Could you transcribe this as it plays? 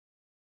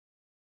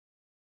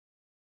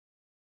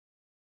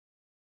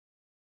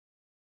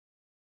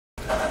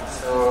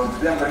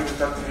today I'm going to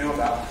talk to you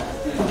about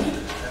LTTng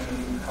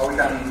and how we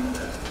can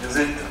use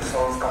it to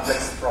solve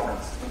complex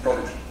problems in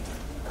production.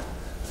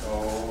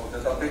 So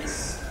the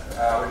topics we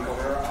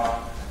cover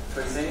are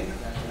tracing,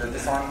 the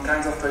different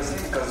kinds of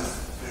tracing,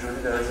 because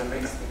usually there is a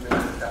mix between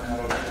the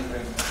terminology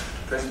between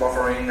trace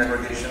buffering,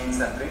 aggregation,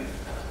 sampling.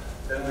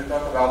 Then we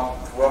talk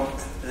about what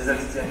is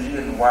LTTng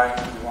and why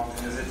we want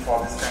to use it for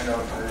this kind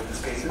of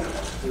use cases.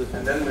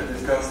 And then we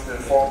discuss the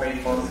four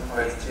main modes of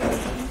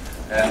LTTng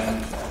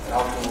and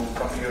how to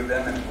configure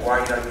them and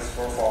why they are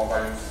useful for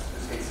various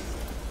use cases.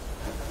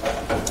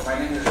 So my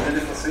name is Julien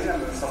Desfossez.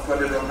 I'm a software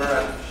developer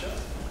at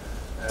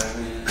FOSDEM.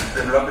 We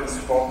develop and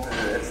support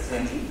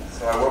LTTng.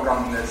 So I work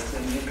on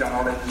LTTng,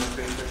 kernel and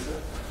space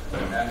tracer,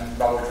 and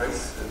barrel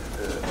trace,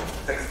 the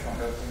text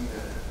converting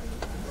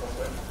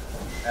software.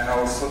 And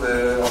also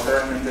the author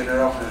and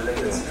maintainer of the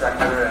latency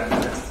tracker and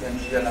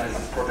LTTng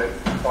analysis project.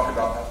 We'll talk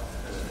about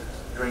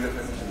that during the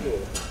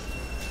presentation.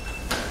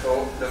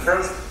 So the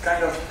first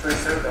kind of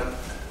tracer that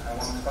I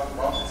want to talk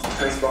about is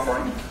trace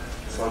buffering.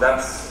 So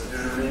that's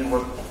usually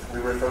what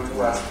we refer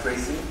to as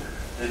tracing.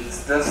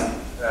 It's just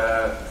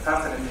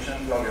fast and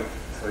efficient logger.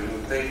 So you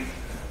take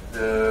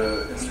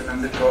the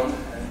instrumented code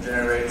and it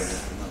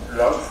generates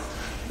logs.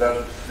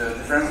 But the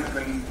difference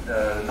between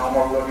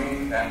normal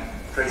logging and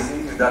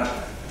tracing is that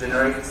it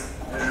generates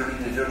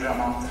usually a huge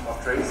amount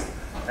of trace,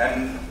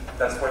 and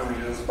that's why we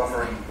use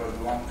buffering, because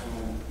we want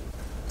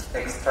to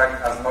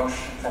extract as much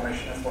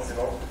information as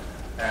possible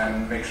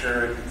and make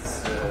sure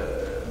it's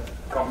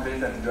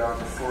complete and you have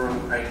the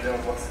full idea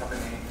of what's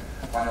happening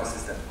on your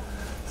system.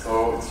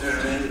 So it's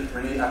usually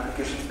really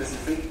application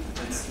specific.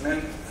 It's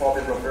meant for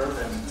developers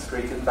and it's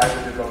created by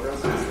the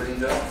developers, so it's really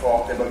just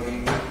for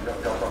debugging your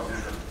code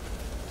usually.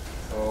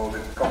 So the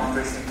common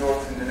tracing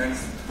tools in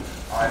Linux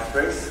are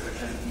ftrace,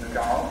 which is in the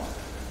kernel.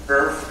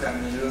 Perf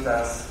can be used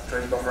as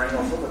trace buffering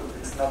also, but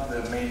it's not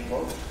the main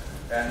mode.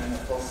 And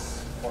of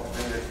course, for the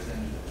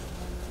LTTng.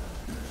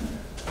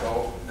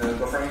 So the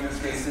buffering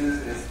use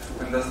cases is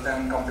to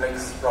understand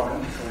complex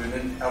problems. So you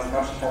need as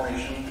much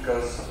information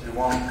because you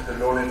want the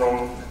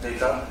low-level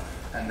data,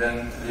 and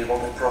then be able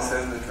to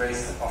process the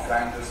trace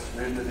offline, just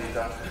read the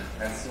data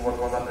and see what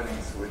was happening.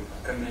 So it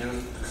can be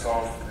used to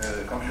solve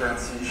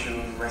concurrency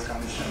issues, race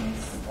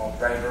conditions, or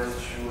drivers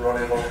issue,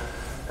 low-level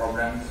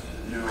problems.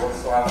 You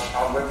also have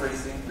hardware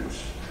tracing,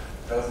 which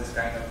does this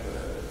kind of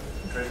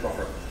trace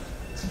buffer.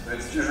 So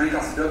it's usually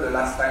considered the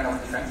last line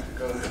of defense,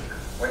 because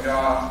when you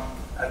are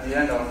at the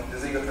end of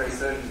using a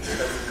tracer,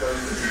 that's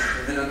because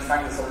you didn't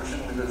find a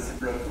solution with a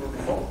simpler tool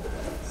before.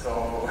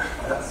 So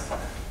that's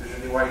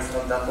usually why it's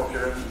not that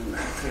popular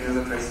to use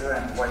a tracer,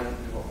 and why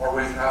you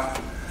always have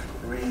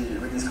to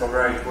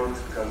rediscover how it works,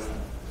 because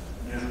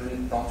you usually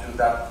don't use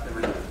that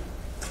every day.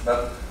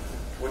 But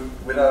with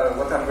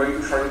what I'm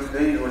going to show you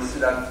today, you will see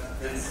that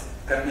it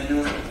can be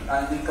used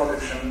in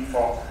production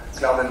for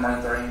cloud and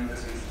monitoring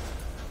use cases.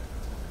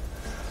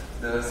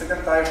 The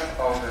second type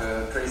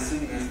of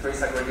tracing is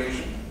trace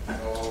aggregation.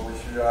 So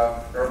if you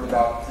have heard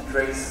about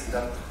T-trace,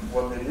 that's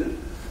what they did.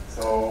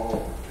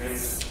 So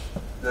it's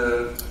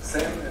the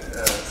same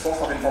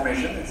source of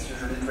information. It's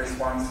usually trace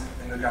points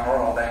in the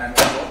kernel or dynamic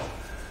source.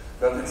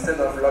 But instead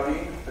of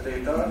logging the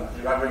data,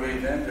 you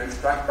aggregate them, you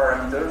extract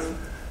parameters,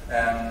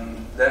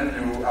 and then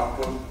you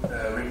output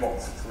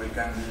reports. So it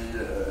can be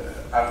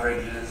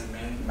averages,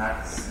 mean,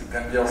 max. It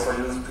can be also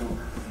used to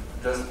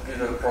just give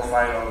a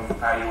profile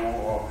of I/O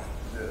or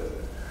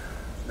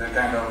the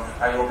kind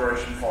of I/O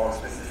operation for a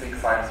specific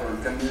file. So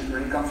it can be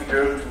really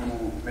configured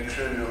to make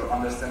sure you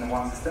understand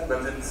one system,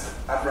 but it's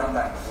at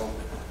runtime. So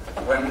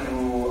when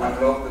you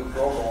unload the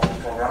probe or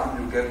the program,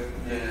 you get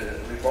the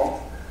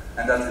report,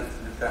 and that's it.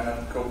 You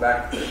cannot go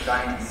back in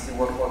time and see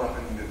what was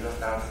happening. You just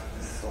have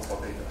this source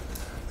of data.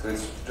 So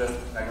it's just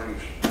an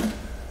aggregation.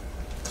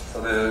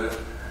 So the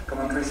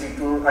common tracing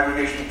tool,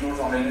 aggregation tools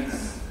on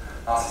Linux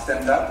are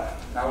systemtab.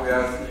 Now we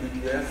have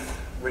eBPF,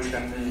 which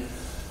can be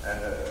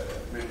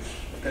which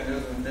you can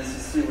use in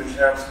BCC, which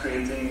helps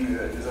creating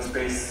user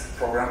space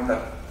program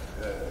that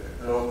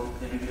load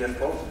eBPF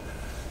code,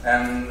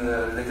 and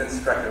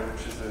latency tracker,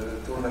 which is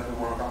a tool that we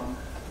work on.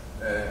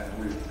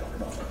 We'll talk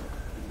about that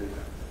a bit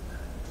later.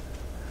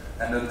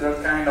 And the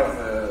third kind of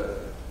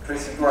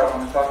tracing tool I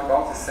want to talk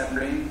about is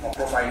sampling or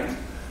profiling.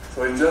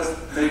 So it just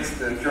takes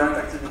the current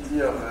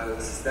activity of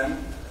the system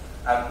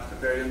at a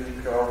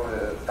periodical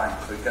time.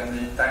 So it can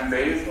be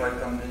time-based, or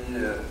it can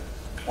be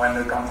when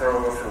the counter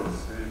overflows.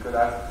 So you could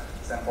have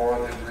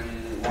sampled every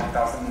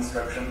 1,000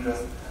 instructions,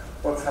 just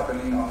what's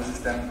happening on the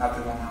system at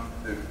the moment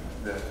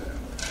the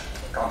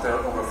counter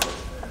overflows.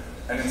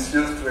 And it's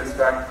used to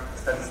extract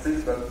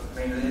statistics, but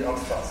mainly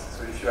hotspots.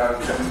 So if you have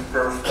just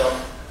per stop,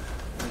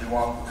 you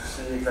want to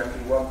see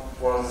exactly what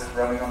was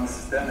running on the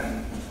system,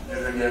 and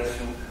usually helps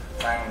you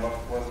find what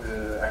was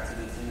the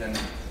activity and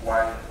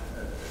why,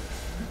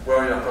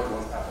 where your code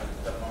was at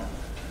that moment.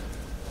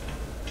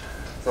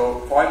 So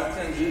for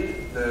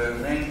LTTng, the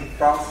main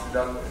part is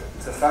that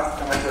it's a fast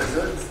kernel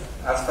tracer. It's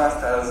as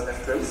fast as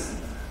ftrace.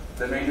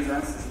 The main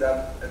difference is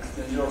that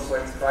LTTng also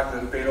extracts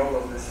the payload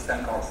of the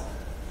system calls.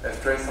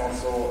 Ftrace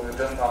also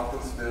just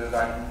outputs the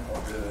value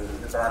of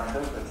the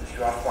parameters, but if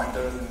you have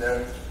pointers in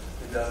there,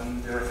 it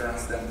doesn't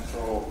dereference them.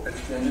 So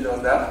LTTng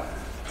does that.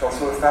 It's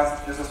also a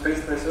fast user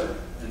space tracer.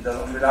 It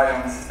doesn't rely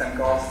on system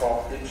calls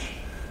for each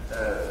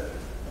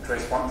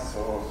trace point.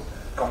 So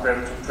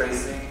compared to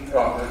tracing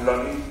or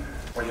logging,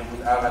 where you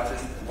would have at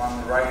least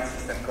one write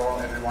system call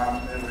every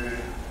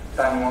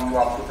time you want to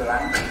output a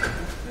line.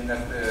 In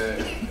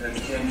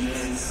LTTng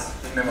is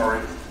in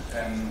memory,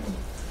 and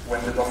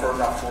when the buffers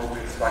are full, we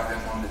extract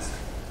them on disk.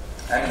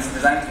 And it's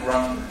designed to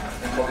run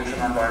in production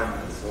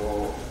environment.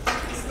 So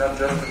it's not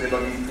just a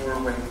debugging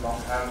tool when you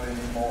don't have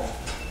any more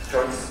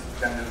choice, you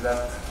can use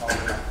that all the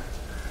time.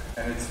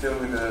 And it's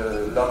filled with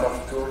a lot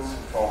of tools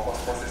for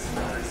post-processing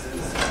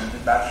traces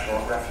and batch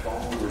or graphical.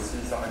 We will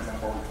see some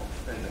examples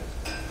later.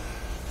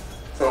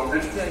 So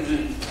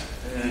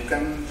LTTng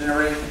can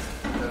generate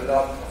a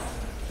lot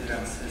of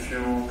events. If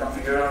you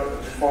configure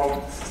a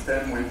default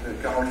system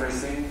with kernel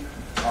tracing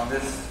on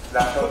this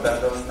laptop that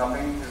does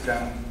nothing, you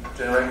can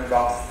generate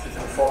about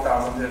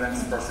 54,000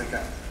 events per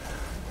second.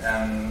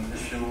 And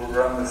if you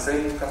run the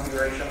same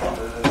configuration on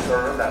the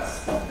server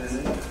that's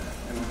busy,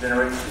 you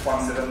generate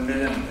 2.7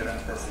 million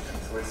events per second.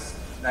 So it's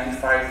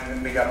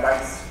 95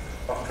 megabytes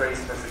of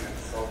trace per second.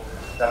 So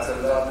that's a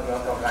lot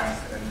of lines,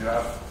 and you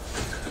have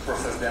to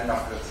process them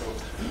after. So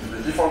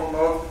the default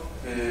mode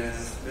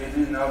is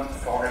maybe not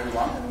for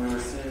everyone, and we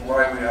will see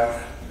why we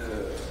have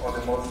the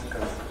other modes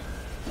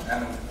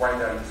and why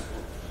they are useful.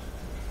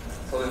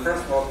 So the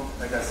first mode,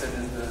 like I said,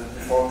 is the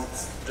default.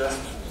 It's just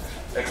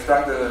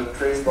extract the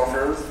trace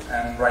buffers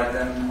and write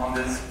them on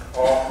disk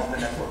or on the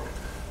network.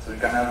 So you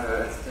can have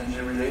a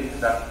LTTng relay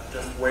that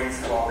just waits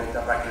for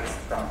data packets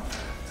to come.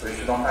 So if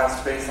you don't have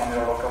space on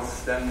your local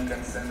system, you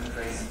can send the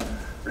trace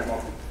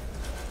remotely.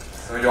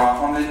 So you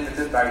are only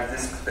limited by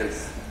disk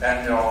space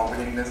and your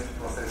willingness to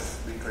process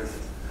big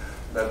traces.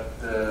 But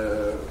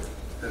the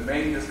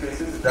main use case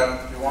is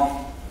that you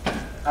want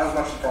as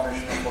much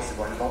information as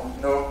possible. You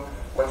don't know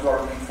what you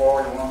are looking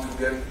for. You want to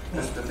get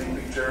just a big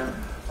picture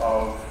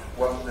of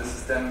what the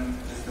system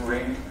is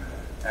doing,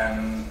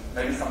 and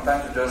maybe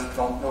sometimes you just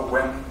don't know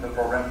when the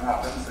problem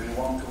happens, so you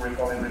want to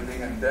record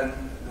everything and then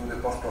do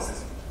the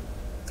post-processing.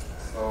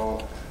 So,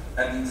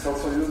 and it's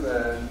also used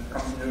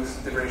continuous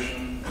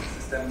integration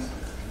systems,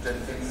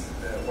 Jenkins,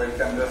 where you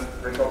can just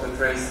record the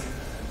trace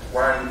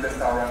while the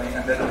tests are running,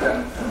 and then you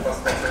can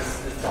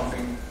post-process if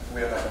something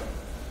weird happens.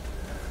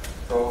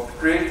 So to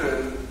create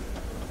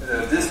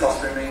a disk or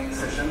streaming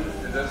session,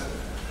 you just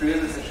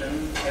create the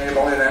session,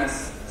 enable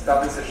events,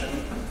 start the session,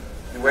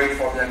 you wait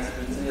for the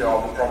activity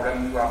or the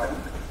problem to happen,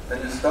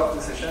 then you stop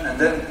the session, and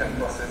then you can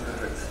process the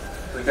trace.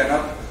 So you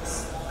cannot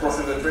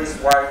process the trace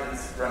while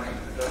it's running.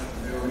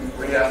 You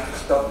really have to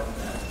stop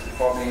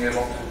before being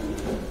able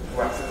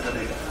to access the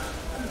data.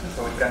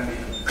 So it can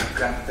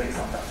take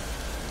some time.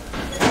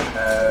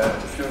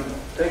 If you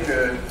take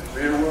a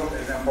real-world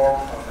example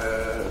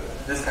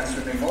of disk and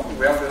streaming mode,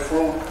 we have the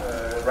full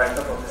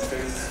write-up of this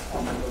case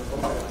on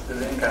the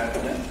link at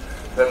the end.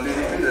 But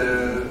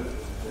basically,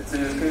 it's a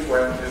use case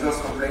where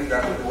users complain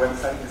that the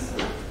website is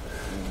slow.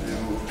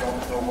 You don't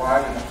know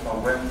why, you don't know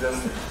when,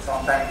 just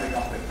sometimes they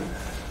complain.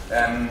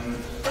 And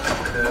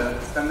the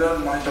standard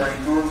monitoring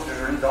tools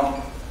usually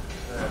don't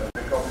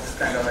record this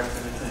kind of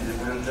activity. They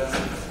will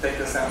just take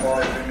a sample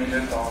every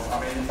minute of how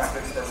many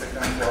packets per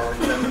second were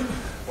written,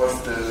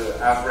 what's the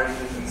average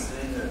latency,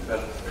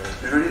 but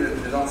usually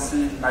you don't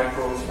see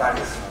micro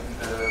spikes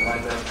in the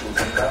monitoring tools,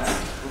 and that's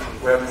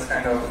where this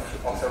kind of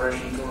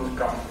observation tool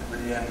comes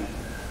really handy.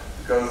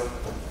 Because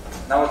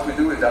now what we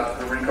do is that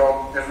we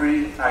record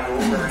every I/O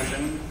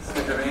operation,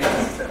 scheduling,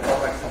 and system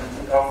call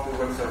activity of the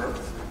web server.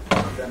 So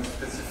you can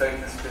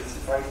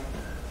specify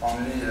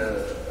only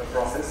a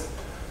process.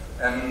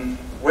 And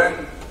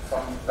when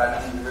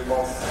somebody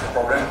reports a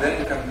problem, then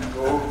you can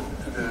go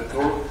to the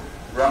tool,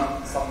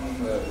 run some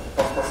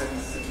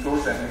post-processing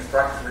tools, and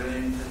extract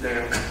really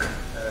detailed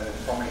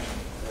information.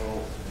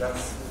 So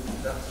that's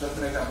just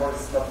an example.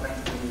 It's not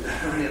meant to be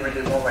really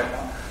readable right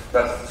now.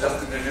 But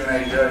just to give you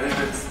an idea,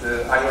 here it's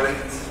the I/O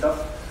latency stuff.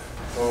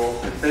 So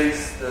it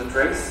takes the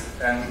trace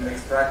and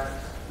extract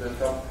the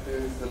top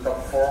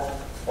 4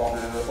 for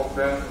the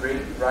open,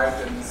 read, write,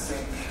 and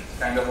sync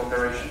kind of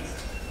operations.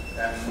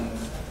 And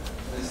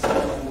these two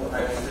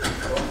I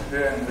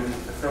here, and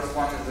the first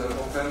one is the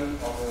open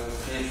of the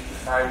PHP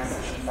file,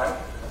 session 5.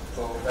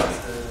 So that's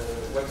the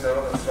web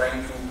server that's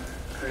trying to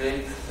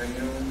create a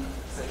new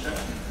session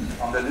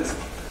on the disk.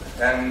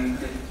 And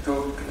it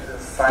took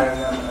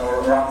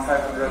around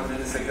 500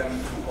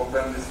 milliseconds to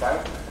open this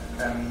file.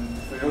 And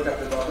if we look at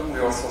the bottom, we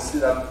also see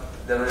that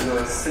there is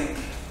a sync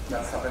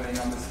that's happening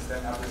on the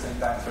system at the same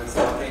time. So it's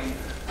working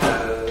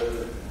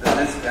the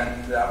disk,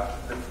 and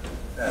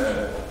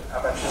the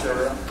Apache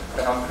server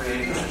cannot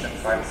create the session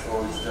file,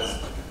 so it's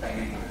just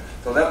hanging.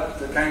 So that's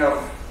the kind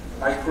of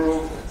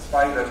micro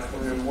spike that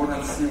we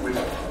wouldn't see with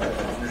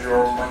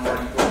usual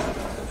monitoring tools.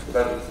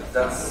 But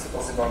that's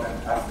possible.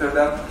 And after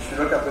that, if you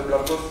look at the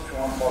blog post, if you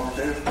want more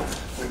details,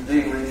 we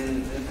dig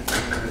really deep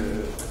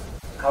into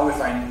how we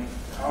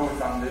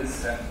found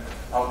this and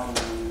how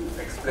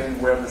to explain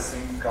where the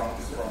sync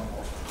comes from.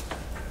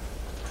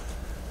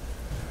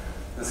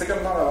 The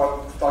second one I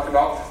want to talk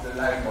about is the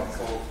live mode.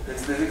 So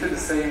it's basically the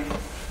same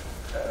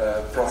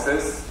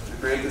process. You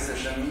create a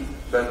session,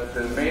 but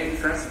the main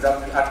difference is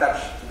that you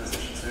attach to the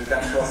session. So you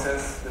can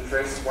process the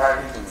trace while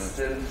it's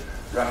still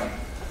running.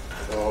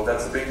 So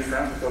that's a big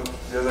difference, because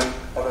the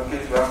other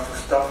case you have to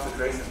stop the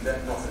trace and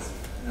then process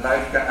it. In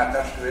live you can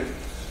attach to it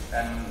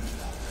and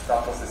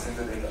start processing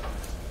the data.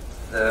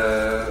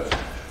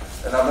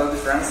 Another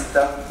difference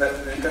that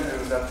you can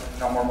use that in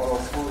normal model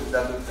school is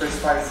that the trace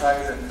file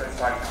size and trace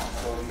file count.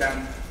 So you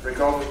can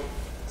record,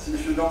 see,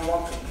 if you don't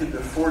want to keep the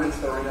full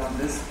history on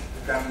disk,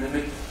 you can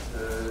limit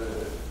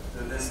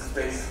the disk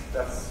space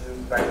that's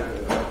used by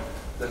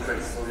the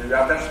trace. So you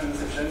attach to the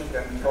session, you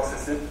can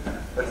process it,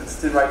 but it's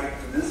still writing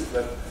to disk,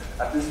 but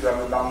at least you have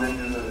a bounded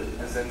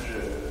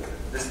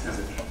disk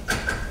usage.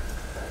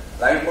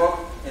 Live mode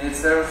in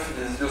itself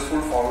is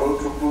useful for low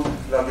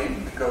throughput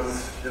logging,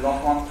 because you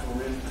don't want to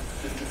read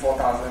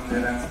 54,000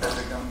 events per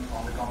second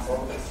on the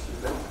console.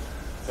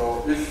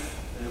 So if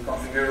you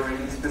configure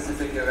really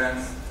specific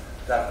events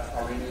that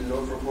are really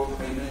low throughput,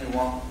 maybe you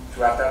want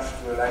to attach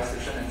to a live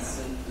session and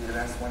see the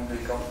events when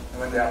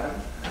they happen.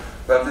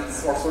 But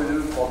it's also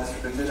used for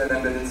distributed and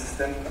embedded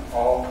system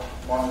or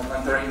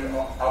monitoring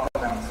out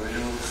of them. So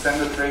you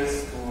send the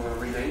trace to a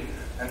relay,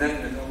 and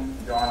then you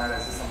do your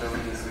analysis on the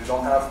relay. So you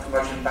don't have too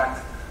much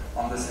impact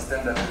on the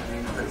system that is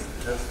being traced.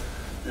 You just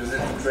use it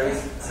to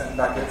trace, send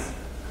packets,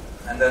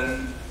 and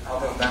then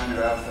out of them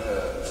you have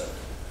a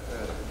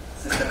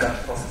system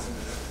that processes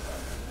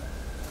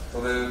it.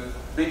 So the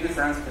big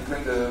difference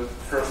between the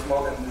first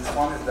mode and this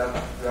one is that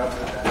you have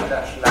the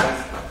dash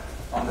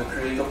live on the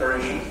create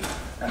operation,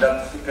 and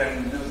that you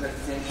can use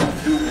LTTng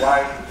to do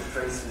while the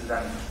trace is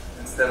running,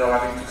 instead of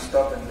having to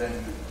stop and then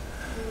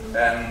do.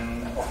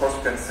 And of course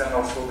you can send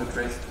also the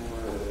trace to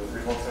a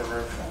remote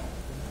server.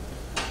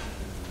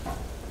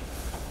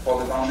 For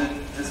the bounded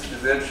disk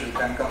usage, you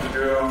can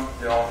configure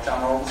your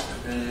channels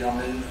to be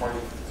only, for in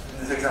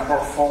this example,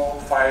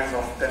 4 files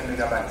of 10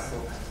 megabytes. So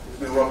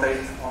it will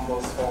rotate on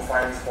those 4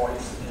 files for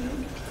each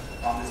CPU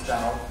on this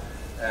channel,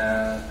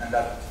 and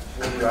that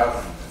way you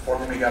have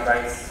 40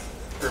 megabytes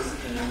per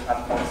CPU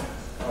at most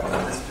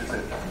of disk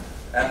usage.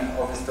 And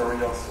of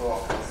history also,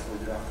 of course, so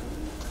you have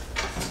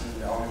to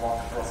see how you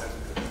want to process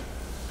it.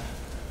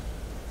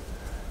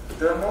 The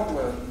third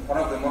mode, one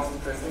of the most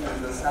interesting,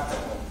 is the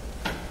snapshot mode.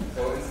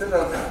 So instead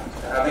of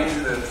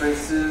having the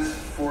traces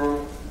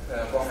full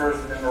buffers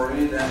in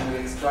memory, then we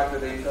extract the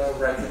data,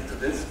 write it to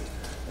disk.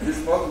 In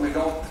this mode, we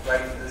don't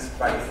write to disk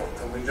by default.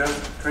 So we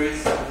just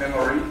trace the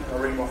memory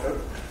buffer,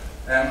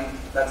 and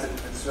that's it.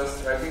 It's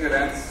just writing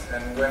events,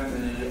 and when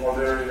the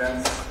other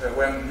events,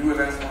 when new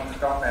events want to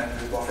come and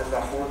the buffers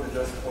are full, we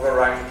just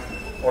override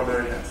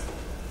other events.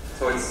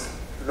 So it's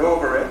low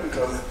overhead,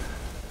 because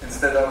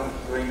instead of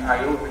doing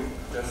I/O, we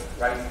just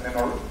write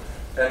memory.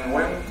 And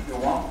when you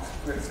want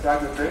to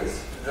extract the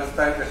trace, you just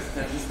type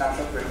LTTng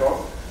snapshot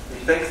record.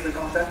 It takes the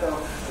content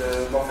of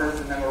the buffers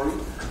in memory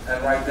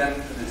and write them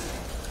to disk.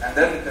 And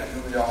then you can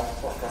do your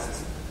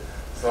post-processing.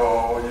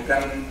 So you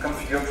can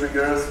configure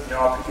triggers in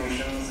your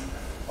applications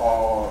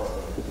or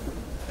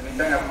any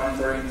kind of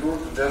monitoring tool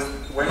to just,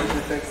 when you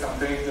detect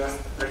something, just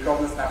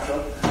record the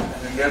snapshot,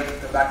 and you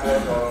get the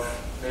backlog of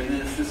maybe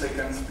a few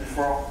seconds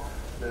before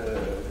the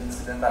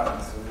incident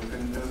happens. So you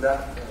can use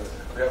that.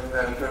 We have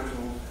the helper to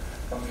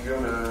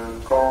configure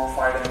the core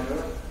file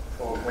handler.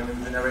 So when you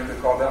generate a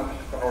core dump,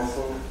 you can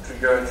also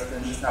trigger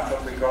LTTng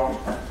snapshot record,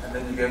 and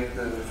then you get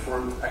the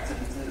full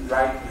activity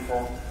right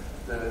before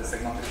the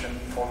segmentation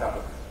fault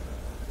happens.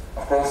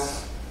 Of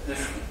course,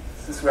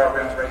 since we are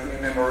writing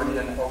in memory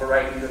and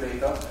overwriting the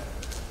data,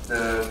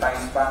 the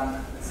time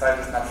span inside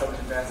the snapshot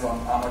depends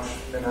on how much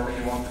memory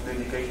you want to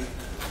dedicate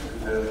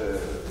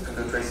to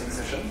the tracing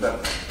session.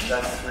 But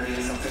that's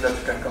really something that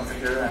you can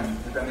configure,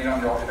 and depending on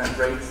your event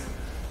rate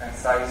and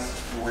size,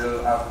 you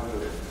will have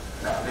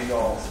a big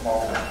or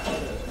small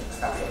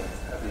snapshot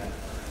at the end.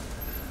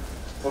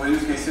 So the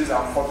use cases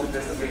are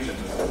fault-based applications.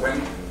 So when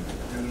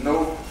you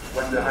know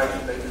when the high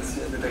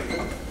latency is detected,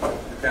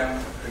 you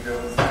can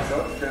trigger the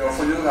snapshot. You can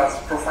also use it as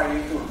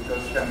profiling tool,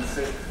 because you can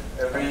say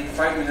every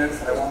 5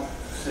 minutes I want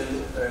to see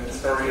a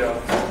history of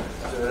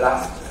the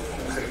last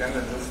few seconds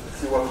and just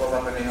see what was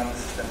happening on the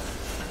system.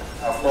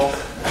 Of course,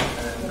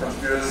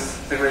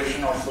 continuous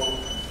integration also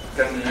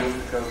can be used,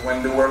 because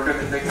when the worker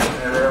detects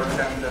an error, you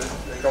can just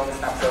record the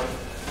snapshot,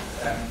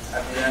 and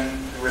at the end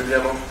you will be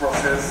able to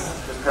process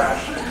the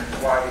crash and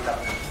why it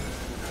happened.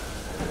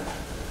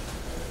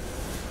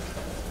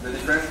 The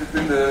difference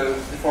between the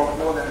default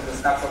mode and the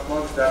snapshot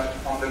mode is that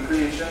on the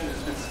creation you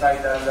specify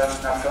that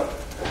snapshot,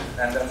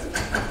 and that's it.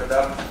 For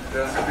that, you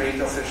just create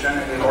your session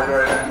and then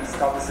order event,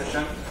 start the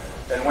session,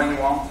 and when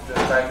you want,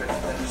 just type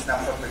LTTng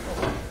snapshot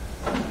record.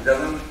 It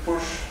doesn't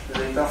push the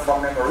data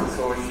from memory,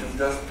 so if you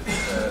just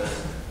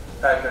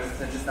type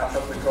LTTng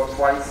snapshot record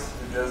twice,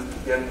 you just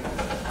get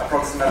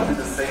approximately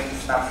the same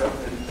snapshot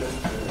in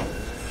just a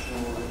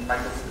few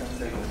microseconds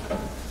later.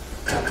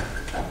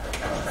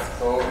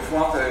 So if you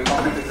want a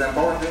concrete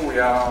example, here we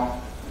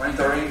are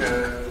monitoring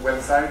a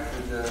website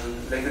with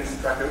the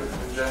latency tracker,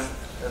 with just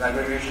an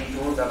aggregation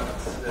tool that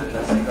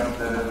using on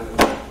the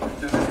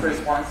uses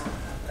trace points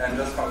and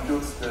just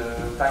computes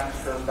the time to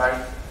first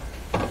byte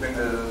between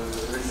the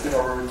receive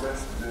or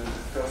request, the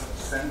first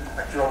send,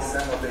 actual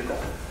send of data.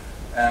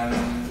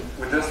 And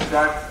we just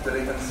track the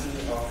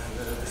latency of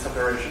this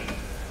operation.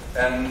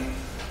 And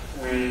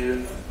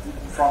we,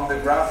 from the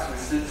graphs, we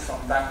see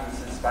sometimes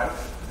we see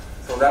spikes.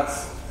 So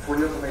that's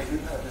fully automated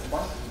at this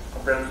point,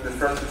 compared to the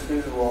first use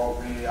case where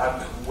we had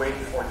to wait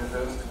for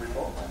users to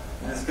report.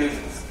 In this case,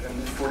 it can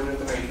be fully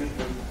automated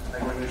with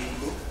an aggregation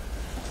tool.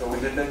 So we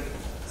detect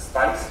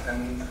spikes,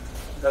 and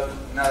that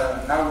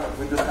now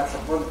with the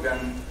snapshot mode, we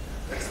can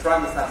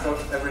extract the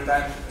snapshot every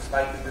time a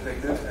spike is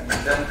detected, and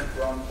then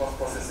run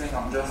post-processing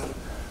on just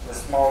a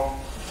small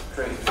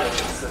trace.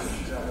 So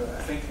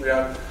I think we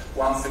have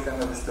 1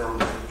 second of history,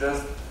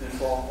 just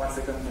before 1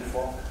 second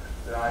before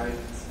the high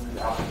latency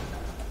happened.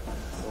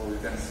 So you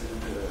can see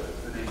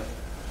the data.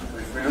 So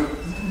if we look,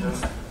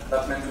 just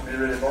not meant to be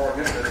reliable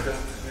again, but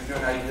just to give you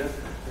an idea,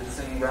 it's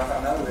in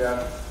Chavanne. We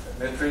have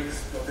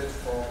metrics plotted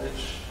for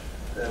each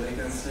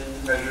latency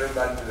measured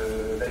by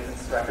the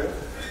latency tracker.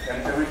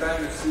 And every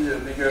time you see a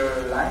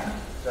bigger line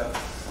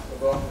that's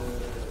above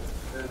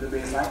the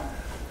baseline,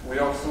 we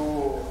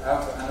also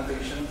have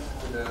annotations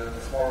with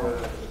a small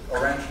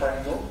orange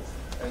triangle.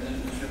 And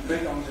if you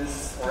click on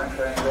this orange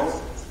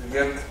triangle, you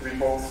get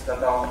reports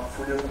that are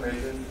fully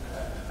automated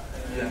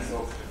in the end.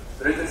 So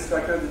the latency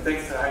tracker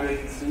detects a high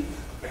latency,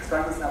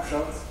 extracts the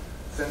snapshots,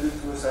 sends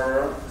it to a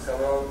server. The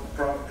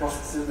server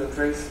processes the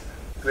trace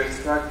to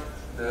extract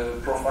the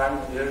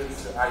profile. Here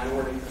it's the I/O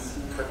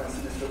latency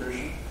frequency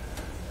distribution,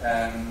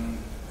 and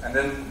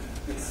then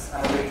it's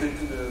annotated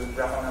to the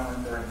Chavanne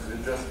monitoring. So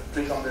you just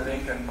click on the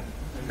link and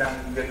you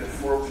can get a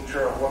full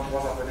picture of what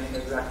was happening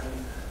exactly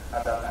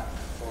at that time.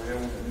 So here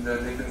in the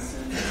latency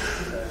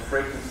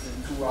frame, you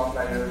see 2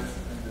 outliers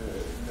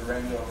in the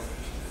range of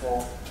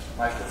 54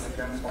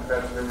 microseconds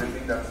compared to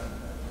everything that's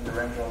in the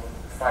range of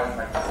 5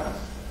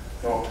 microseconds.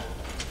 So,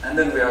 and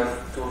then we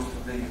have tools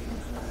to dig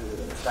into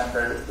the time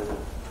period. So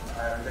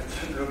I'll let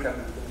you look at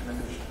the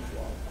documentation if you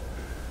want.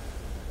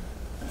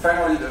 And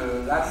finally,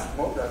 the last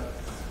mode that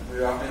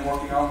we have been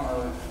working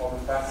on for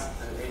the past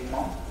 8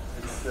 months,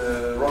 it's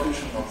the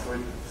rotation mode. So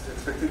it's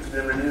expected to be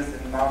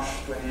released in March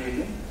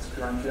 2018. It's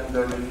currently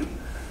under review.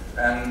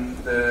 And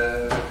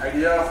the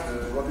idea of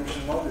the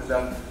rotation mode is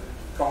that it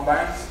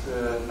combines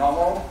the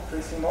normal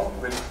tracing mode,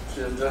 which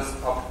is just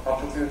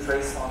outputting a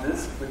trace on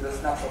disk, with the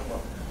snapshot mode,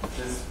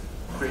 which is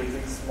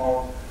creating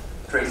small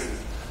traces.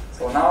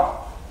 So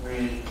now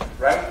we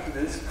write to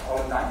disk all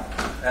the time,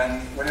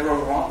 and whenever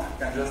we want,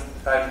 we can just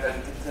type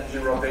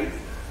LTTng rotate,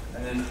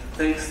 and it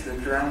takes the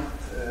current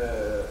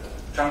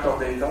chunk of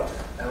data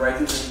and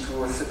write it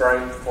into a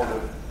separate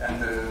folder,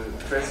 and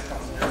the trace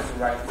continues to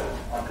write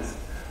on disk.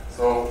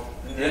 So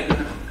in the end, you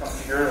could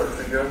configure a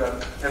trigger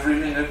that every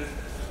minute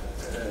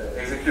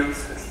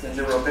executes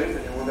LTTng rotate,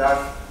 and you would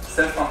have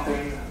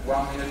self-contained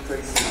 1-minute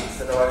traces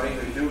instead of having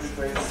a huge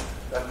trace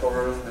that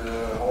covers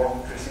the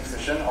whole tracing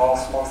session or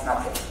small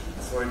snapshots.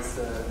 So it's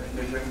in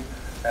between,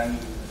 and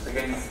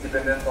again, it's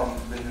dependent on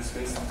the use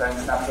case.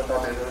 Sometimes snapshots are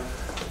better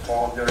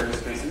for the other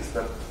use cases,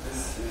 but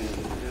this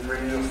is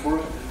really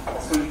useful.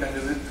 Also, you can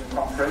use it to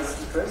compress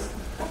the trace.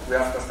 We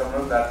have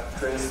customers that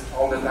trace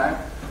all the time,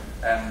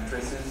 and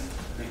traces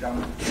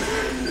become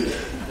really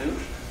huge.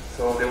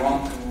 So they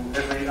want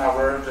to, every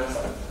hour, just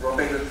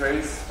rotate the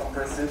trace,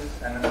 compress it,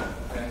 and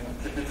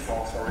keep it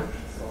for storage.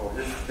 So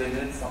if they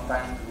need some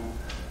time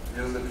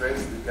to use the trace,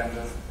 you can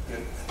just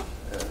get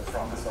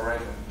from the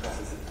storage and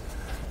process it,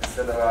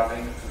 instead of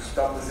having to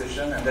stop the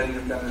session and then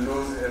you can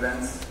lose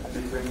events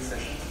in between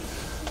sessions.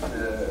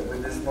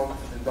 With this mode,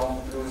 you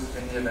don't lose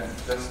any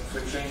events, just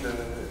switching the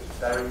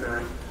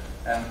directory,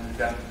 and you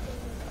can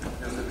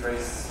use the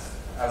trace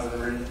as a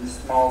really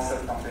small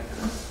self-contained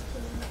trace.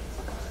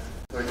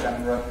 So it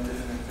can run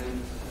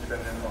indefinitely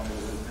depending on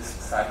the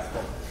disk size.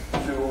 But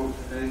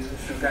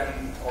if you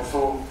can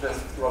also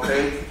just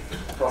rotate,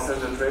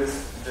 process the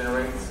trace,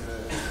 generate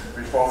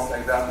reports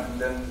like that, and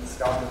then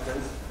discard the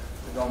trace,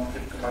 you don't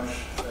keep too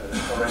much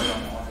storage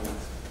on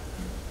yours.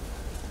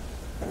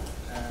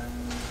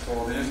 And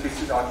so the use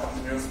cases are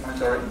continuous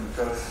monitoring,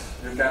 because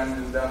you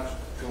can use that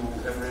to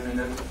every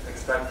minute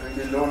extract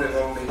really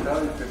low-level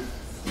data. You could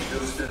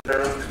use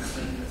filters to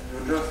see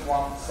you just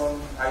want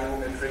some I/O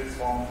metrics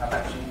from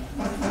Apache.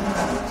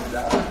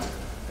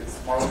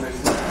 It's more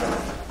basic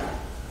because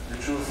you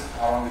choose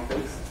how long it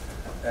takes.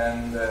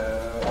 And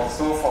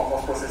also for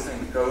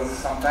post-processing, because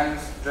sometimes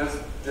just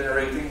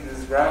generating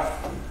this graph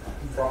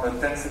from a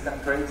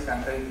 10-second trace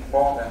can take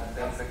more than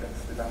 10 seconds,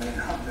 depending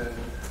on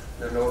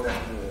the load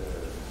and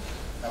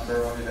the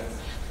number of events.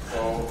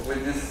 So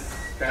with this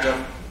kind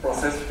of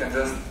process, you can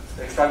just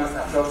extract the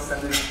snapshot,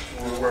 send it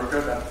to a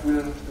worker that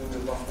will do the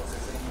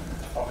post-processing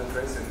of the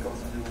trace and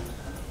continue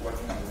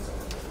working on the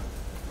server.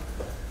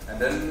 And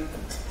then,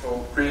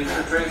 so creating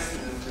a trace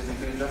is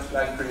basically just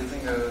like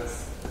creating a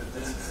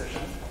disk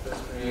session.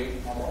 Just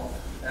create normal.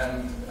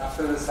 And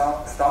after the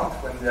start,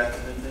 when the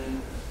activity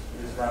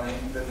is running,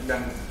 then you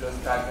can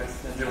just type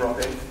LTTng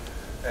rotate,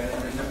 and it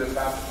gives you the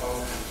path of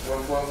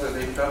what was the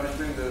data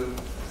between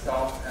the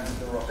start and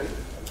the rotate.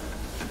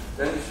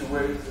 Then if you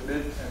wait a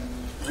bit and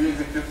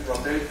re-execute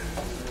rotate,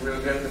 you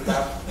will get the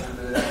path with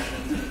the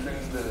activity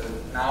between the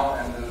now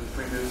and the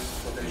previous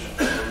rotation.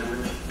 So you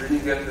will really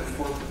get the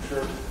full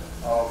picture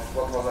of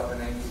what was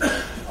happening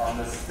on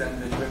the system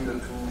between the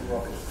two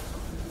rotates.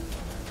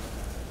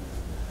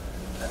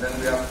 And then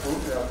we have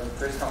proof, we have the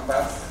trace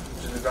compass,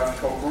 which is a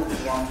graphical proof.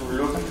 You want to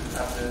look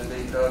at the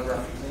data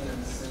graphically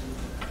and see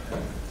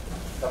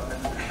not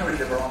meant to be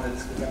readable on the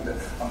screen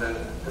on the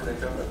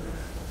projector, but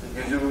it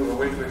gives you a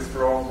way to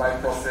explore by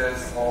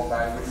process or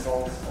by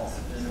resource or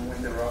CPU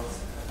interrupts.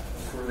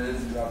 Full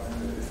list, you have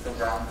the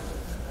histogram,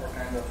 all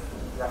kinds of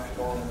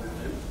graphical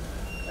view.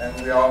 And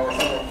we are also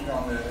working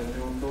on the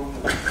new tool,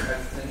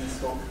 LTTng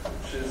scope,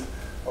 which is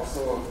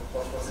also a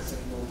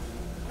post-processing tool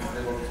to be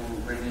able to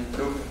really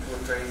look into a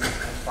trace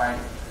and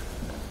find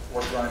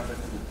what you are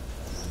interested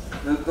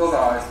in. Those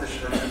are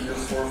especially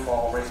useful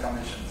for race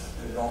conditions.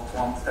 You don't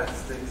want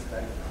statistics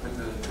like with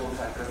the tools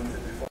I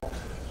presented before.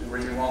 You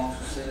really want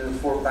to see the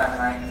full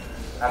timeline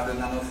at the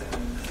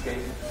nanosecond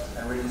scale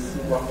and really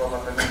see what was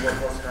happening, what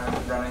was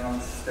currently running on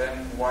the system,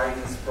 why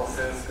this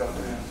process got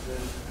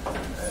preempted.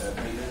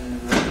 Maybe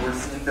you will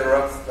see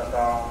interrupts that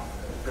are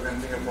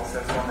preventing a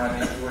process from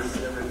running. You will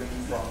see everything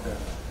from there.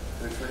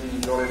 So it's really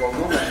low-level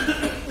group,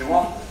 and you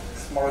want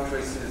smaller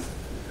traces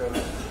because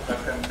that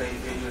can take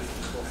ages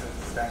to process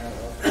this kind of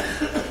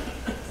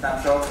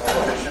snapshots or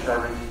rotations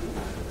are really good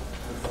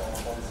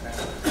for this kind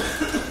of thing.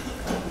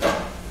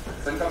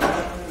 So in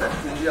conclusion,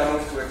 LTTng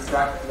allows to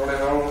extract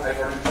low-level,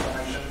 high-volume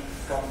information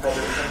from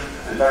production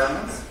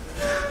environments.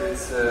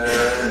 It's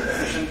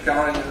efficient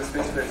kernel in user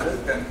space traces.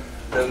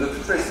 The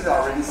two traces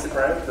are really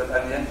separate, but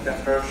at the end you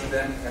can merge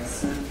them and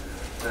see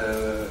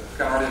the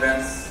kernel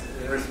events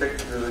in respect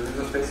to the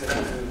user space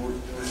event. You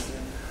will see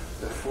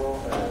the full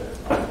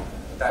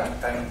time.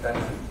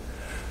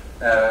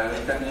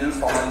 It can be used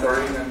for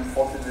monitoring and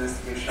fault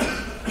investigation.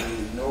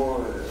 We know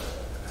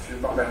a few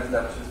companies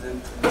that use it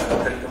in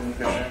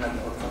telecommunication and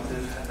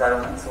automotive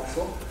environments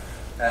also.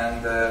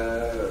 And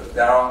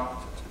there are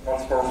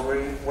multiple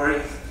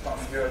ways to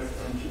configure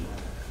LTTng.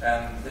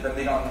 And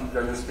depending on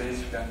your use case,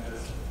 you can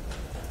just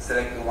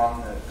select the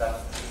one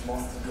that is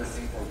most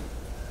interesting for you.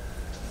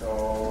 So,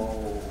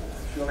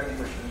 if you have any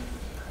questions.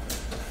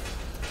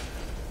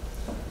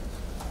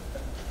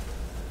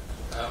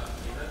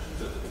 You mentioned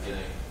at the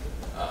beginning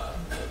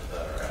that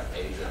there are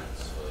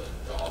agents for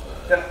Java.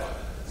 Yeah.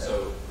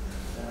 So,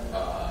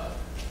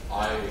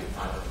 I'm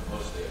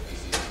mostly a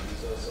PCC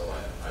user, so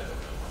I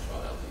don't know much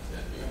about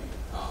LTTng.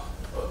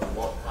 But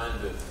what kind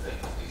of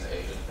things these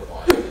agents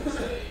provide in,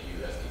 say,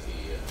 USDT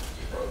and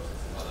UProbes and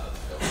things like that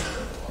don't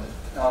provide?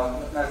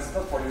 No, it's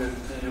not for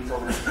USDT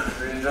UProbes. It's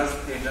really just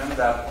agents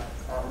that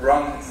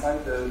run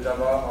inside the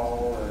Java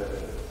or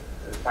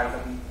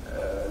Python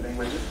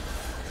languages.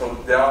 So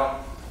they are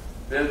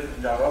built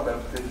in Java,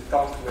 but they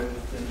talk to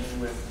LTTng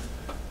with,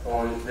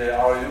 or they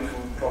allow you to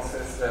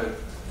process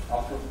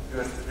output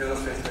user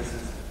space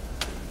traces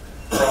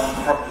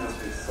from user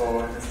space. So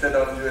instead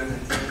of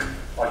USDT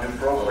or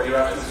UProbe, where you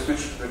have to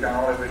switch the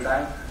kernel every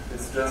time,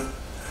 it's just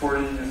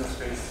fully user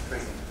space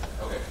tracing.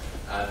 Okay,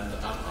 and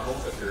I'm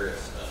also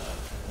curious,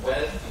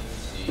 where do you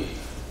see,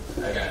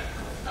 again,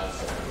 as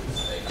someone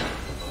who's taking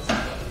most of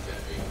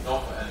LTTng, not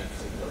for any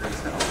particular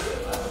reason, I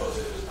suppose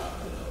it just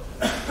happened to know.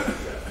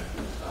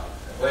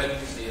 Where do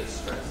you see its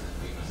strengths and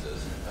weaknesses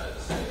compared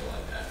to, say,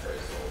 like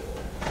F-Trace or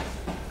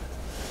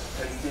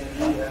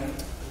LTTng and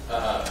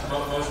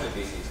mostly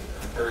PCC.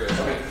 I'm curious.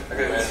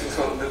 Okay.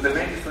 So the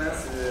main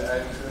difference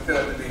I presented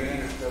at the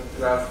beginning is that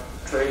you have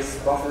trace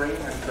buffering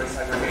and trace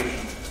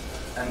aggregation,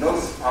 and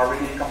those are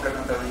really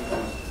complementary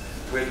tools.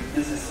 With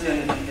BCC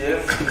and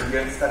eBPF, you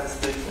get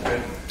statistics, you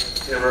get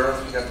errors,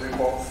 you get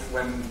reports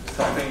when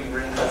something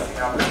really interesting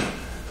happens.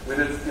 With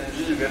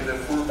LTTng, you get the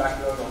full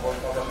backlog of what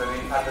was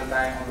happening at the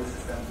time on the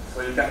system.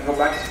 So you can go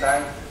back in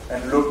time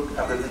and look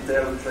at the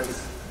detailed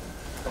trace.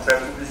 Compared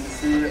to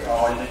BCC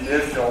or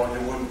eBPF,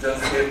 you would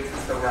just get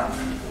histograms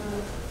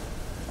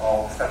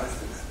or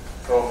statistics.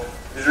 So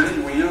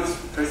usually we use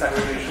trace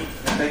aggregation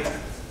to detect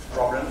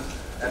problems,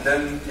 and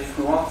then if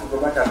we want to go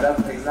back at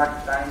that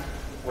exact time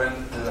when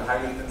the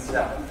high latency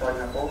happened, for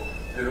example,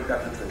 you look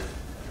at the trace.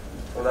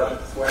 So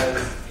that's why you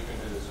can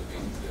do this with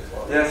BCC as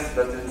well. yes,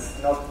 but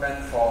it's not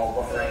meant for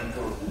buffering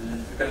too.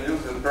 You can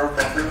use the perf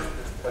method,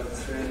 but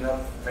it's really not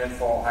meant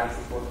for high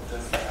throughput,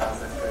 just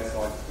as F-Trace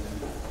or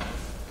LTTng.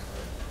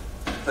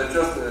 So it's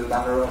just a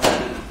matter of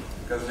speed,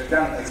 because you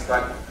can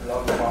extract a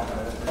lot from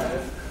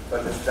LTTng,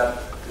 but it's that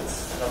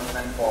it's not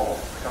meant for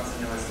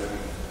continuous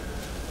living.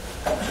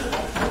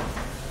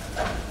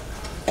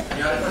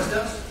 Any other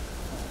questions?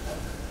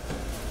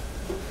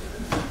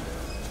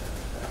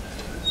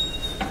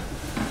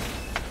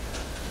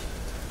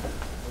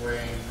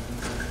 Wayne.